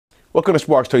Welcome to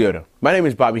Sparks Toyota. My name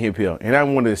is Bobby Hemphill, and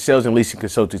I'm one of the sales and leasing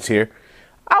consultants here.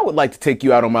 I would like to take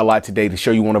you out on my lot today to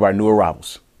show you one of our new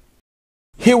arrivals.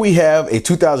 Here we have a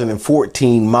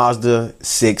 2014 Mazda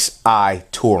 6i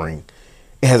Touring.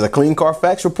 It has a clean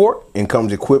Carfax report and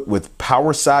comes equipped with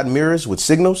power side mirrors with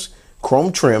signals,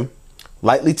 chrome trim,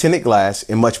 lightly tinted glass,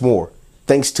 and much more.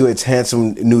 Thanks to its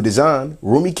handsome new design,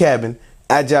 roomy cabin,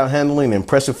 agile handling, and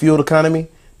impressive fuel economy,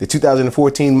 the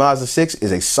 2014 Mazda 6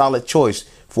 is a solid choice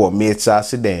for a mid-size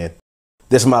sedan.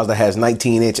 This Mazda has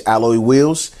 19-inch alloy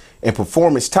wheels and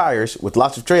performance tires with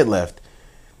lots of tread left.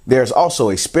 There's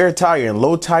also a spare tire and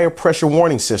low tire pressure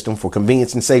warning system for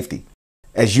convenience and safety.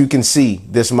 As you can see,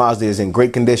 this Mazda is in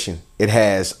great condition. It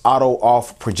has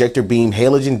auto-off projector beam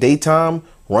halogen daytime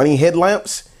running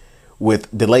headlamps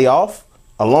with delay off,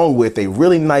 along with a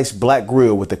really nice black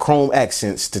grille with the chrome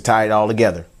accents to tie it all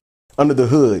together. Under the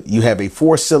hood, you have a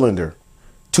 4-cylinder,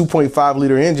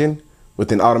 2.5-liter engine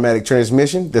with an automatic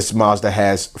transmission. This Mazda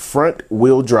has front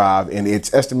wheel drive, and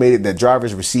it's estimated that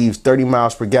drivers receive 30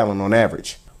 miles per gallon on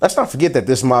average. Let's not forget that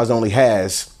this Mazda only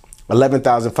has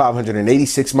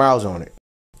 11,586 miles on it.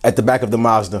 At the back of the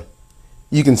Mazda,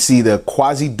 you can see the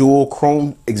quasi-dual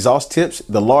chrome exhaust tips,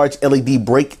 the large LED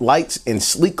brake lights, and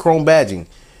sleek chrome badging.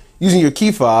 Using your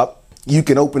key fob, you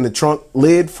can open the trunk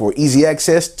lid for easy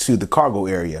access to the cargo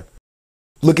area.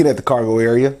 Looking at the cargo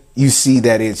area, you see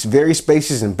that it's very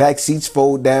spacious and back seats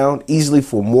fold down easily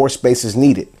for more space as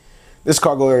needed. This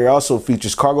cargo area also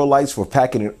features cargo lights for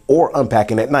packing or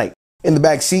unpacking at night. In the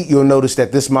back seat, you'll notice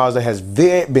that this Mazda has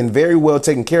been very well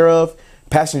taken care of.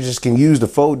 Passengers can use the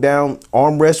fold down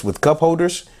armrest with cup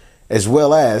holders, as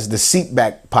well as the seat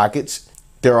back pockets.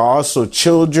 There are also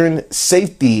children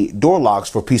safety door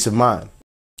locks for peace of mind.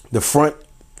 The front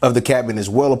of the cabin is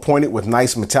well appointed with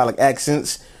nice metallic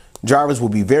accents. Drivers will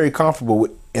be very comfortable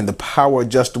in the power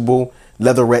adjustable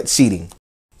leatherette seating.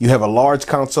 You have a large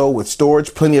console with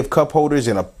storage, plenty of cup holders,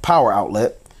 and a power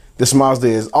outlet. This Mazda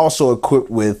is also equipped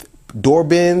with door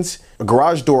bins, a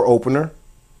garage door opener,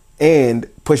 and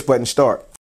push button start.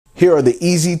 Here are the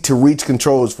easy to reach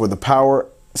controls for the power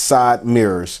side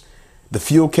mirrors, the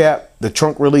fuel cap, the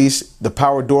trunk release, the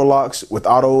power door locks with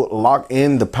auto lock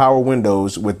in, the power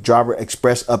windows with driver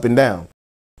express up and down.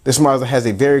 This Mazda has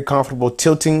a very comfortable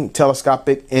tilting,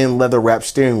 telescopic, and leather-wrapped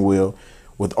steering wheel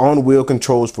with on-wheel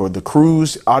controls for the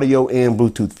cruise, audio, and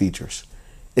Bluetooth features.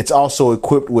 It's also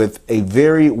equipped with a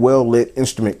very well-lit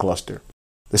instrument cluster.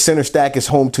 The center stack is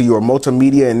home to your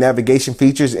multimedia and navigation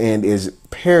features and is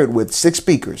paired with 6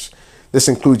 speakers. This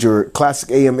includes your classic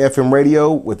AM/FM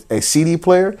radio with a CD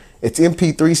player. It's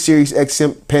MP3, Sirius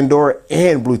XM, Pandora,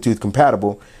 and Bluetooth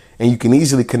compatible, and you can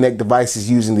easily connect devices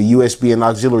using the USB and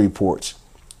auxiliary ports.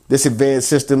 This advanced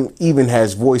system even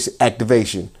has voice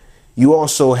activation. You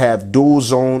also have dual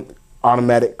zone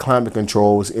automatic climate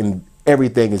controls, and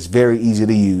everything is very easy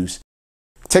to use.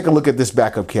 Take a look at this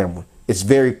backup camera. It's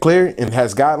very clear and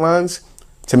has guidelines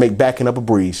to make backing up a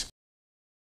breeze.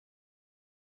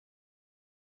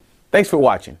 Thanks for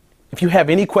watching. If you have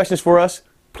any questions for us,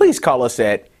 please call us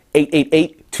at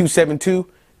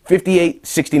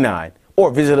 888-272-5869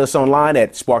 or visit us online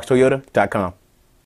at sparkstoyota.com.